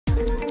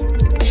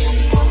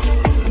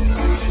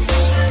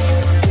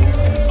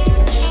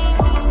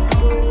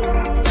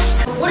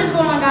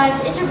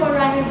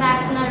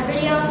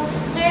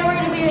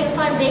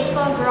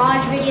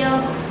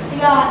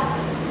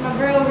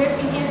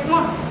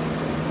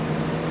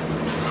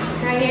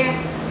right here.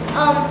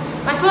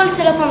 My phone's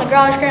set up on the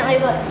garage currently,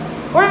 but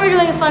we're gonna be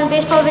doing a fun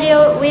baseball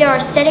video. We are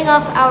setting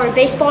up our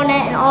baseball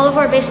net and all of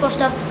our baseball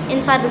stuff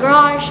inside the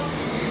garage.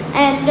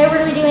 And today we're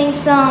gonna be doing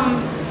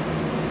some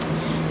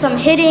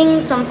hitting,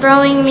 some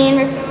throwing. Me and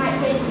Rick might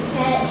play some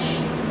catch.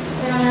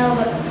 I don't know,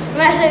 but we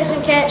might play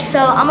some catch. So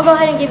I'm gonna go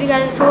ahead and give you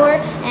guys a tour,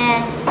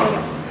 and here we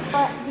go.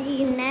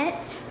 The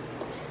net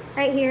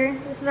right here.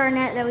 This is our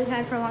net that we've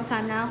had for a long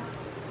time now.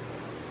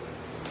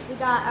 We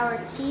got our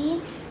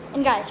tee.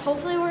 And guys,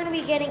 hopefully we're gonna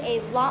be getting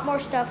a lot more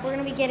stuff. We're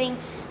gonna be getting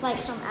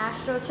like some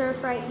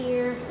AstroTurf right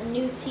here, a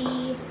new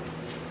tee.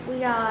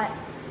 And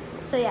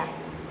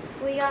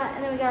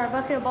then we got our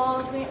bucket of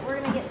balls.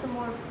 We're gonna get some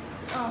more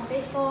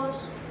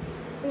baseballs.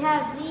 We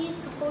have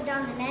these to hold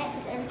down the net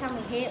because every time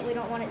we hit, we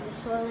don't want it to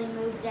slowly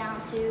move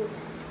down to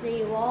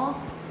the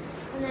wall.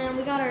 And then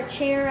we got our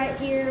chair right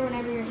here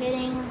whenever you're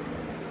hitting.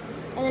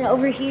 And then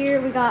over here,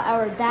 we got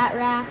our bat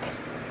rack.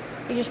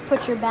 You just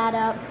put your bat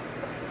up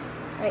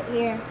right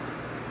here,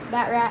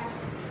 bat rack.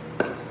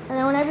 And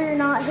then whenever you're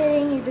not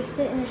hitting, you just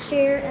sit in the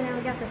chair. And then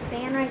we got the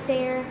fan right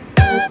there.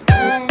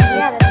 And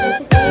yeah, that's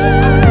basically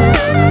it.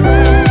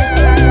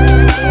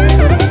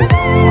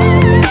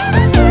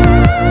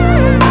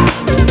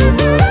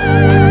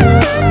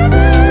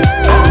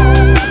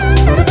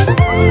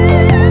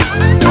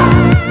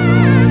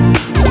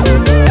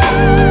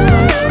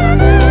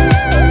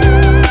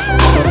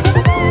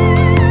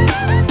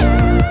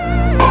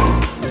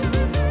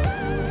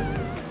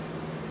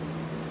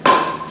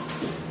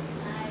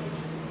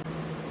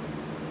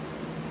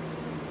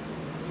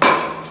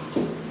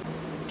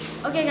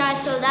 Okay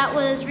guys, so that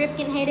was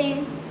Ripken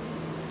hitting.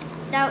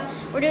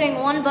 We're doing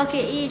one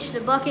bucket each. The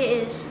bucket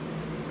is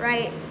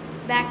right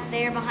back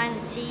there behind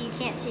the tee. You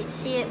can't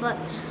see it, but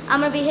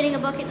I'm gonna be hitting a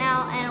bucket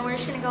now, and we're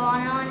just gonna go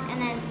on,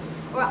 and then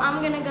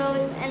I'm gonna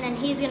go, and then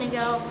he's gonna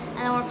go, and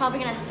then we're probably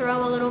gonna throw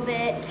a little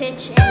bit,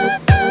 pitch,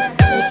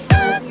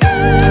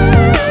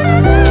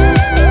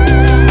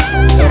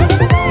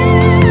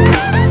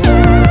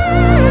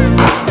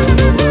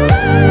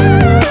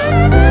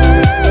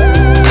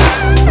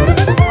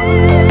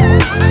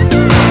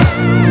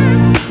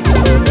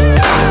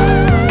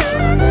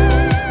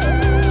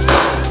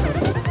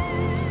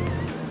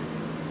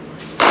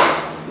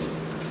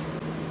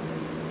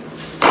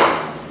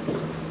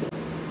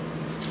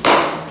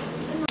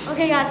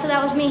 Okay guys, so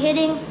that was me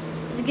hitting.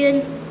 It's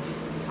good.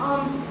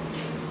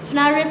 So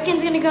now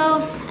Ripken's gonna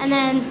go, and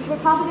then we're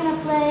probably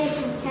gonna play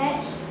some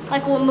catch.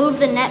 Like we'll move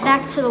the net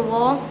back to the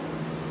wall,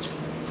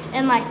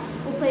 and like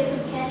we'll play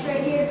some catch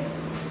right here.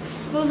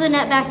 Move the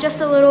net back just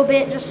a little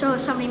bit, just so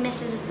if somebody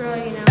misses a throw,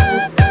 you know.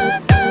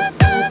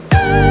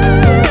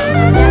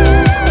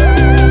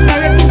 Now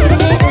Ripken's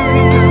gonna hit, and then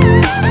we're gonna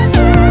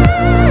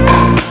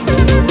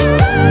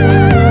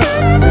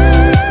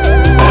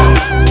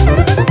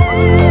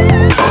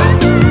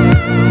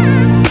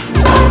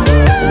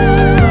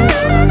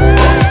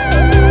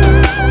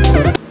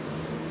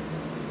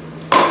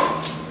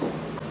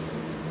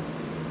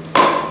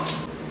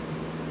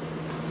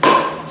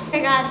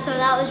Okay guys, so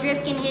that was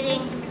Ripken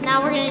hitting.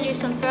 Now we're gonna do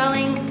some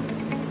throwing,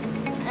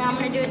 and I'm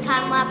gonna do a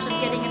time lapse of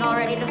getting it all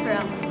ready to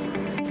throw.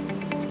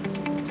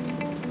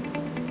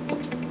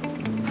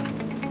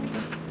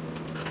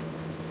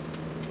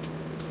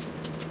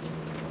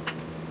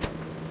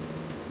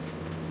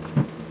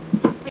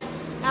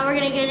 Now we're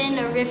gonna get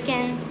into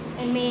Ripken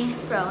and me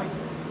throwing.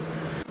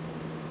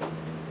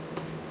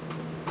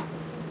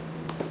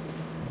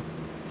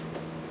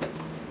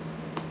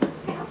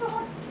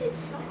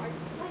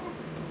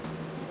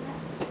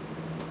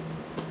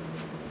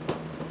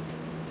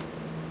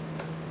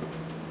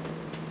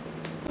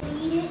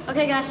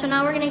 Okay guys, so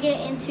now we're gonna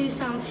get into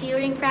some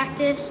fielding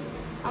practice.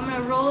 I'm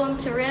gonna roll them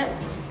to Rip,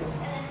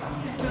 and then I'm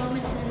gonna throw them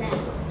into the net.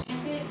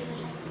 Fielding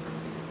position.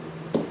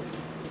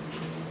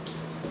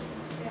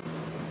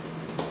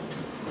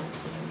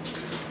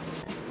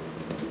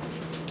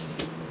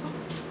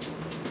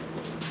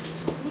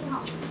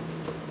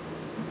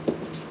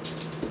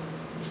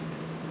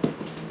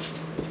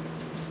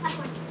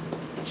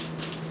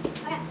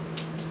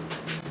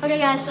 Okay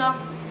guys, so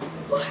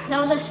that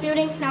was us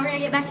fielding. Now we're gonna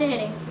get back to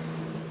hitting.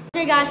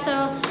 Okay guys, so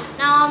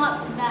now I'm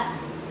up to bat.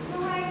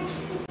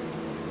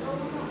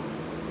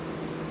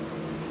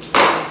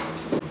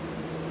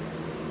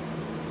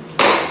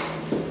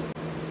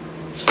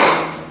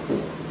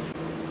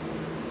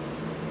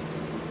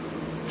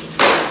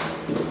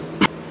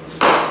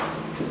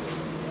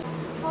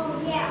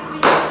 Oh yeah.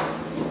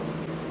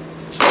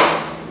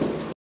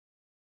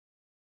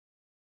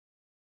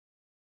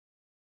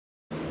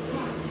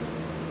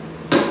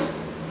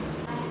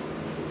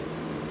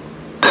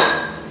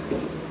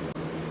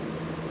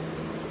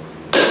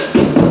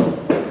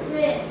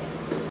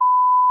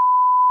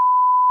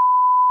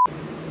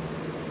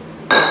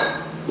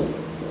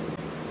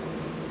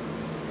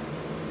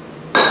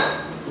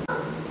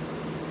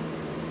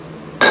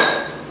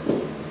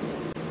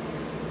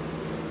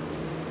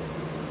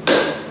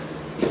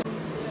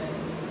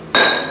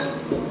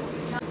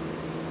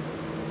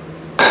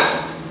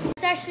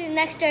 It's actually the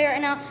next day right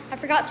now. I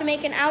forgot to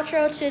make an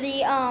outro to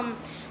the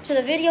to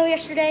the video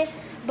yesterday,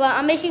 but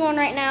I'm making one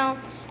right now.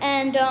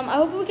 And I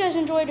hope you guys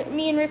enjoyed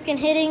me and Ripken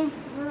hitting.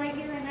 We're right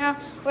here right now.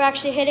 We're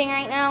actually hitting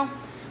right now.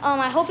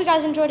 I hope you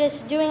guys enjoyed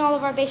us doing all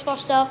of our baseball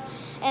stuff.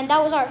 And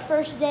that was our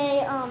first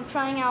day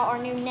trying out our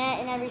new net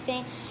and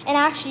everything. And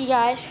actually,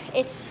 guys,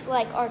 it's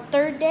like our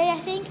third day, I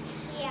think.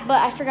 Yeah.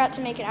 But I forgot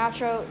to make an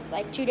outro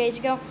like 2 days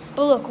ago.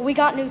 But look, we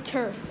got new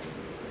turf.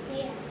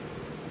 Yeah.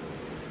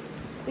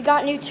 We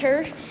got new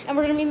turf, and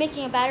we're going to be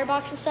making a batter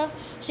box and stuff.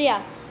 So,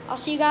 yeah, I'll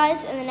see you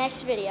guys in the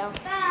next video.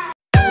 Bye.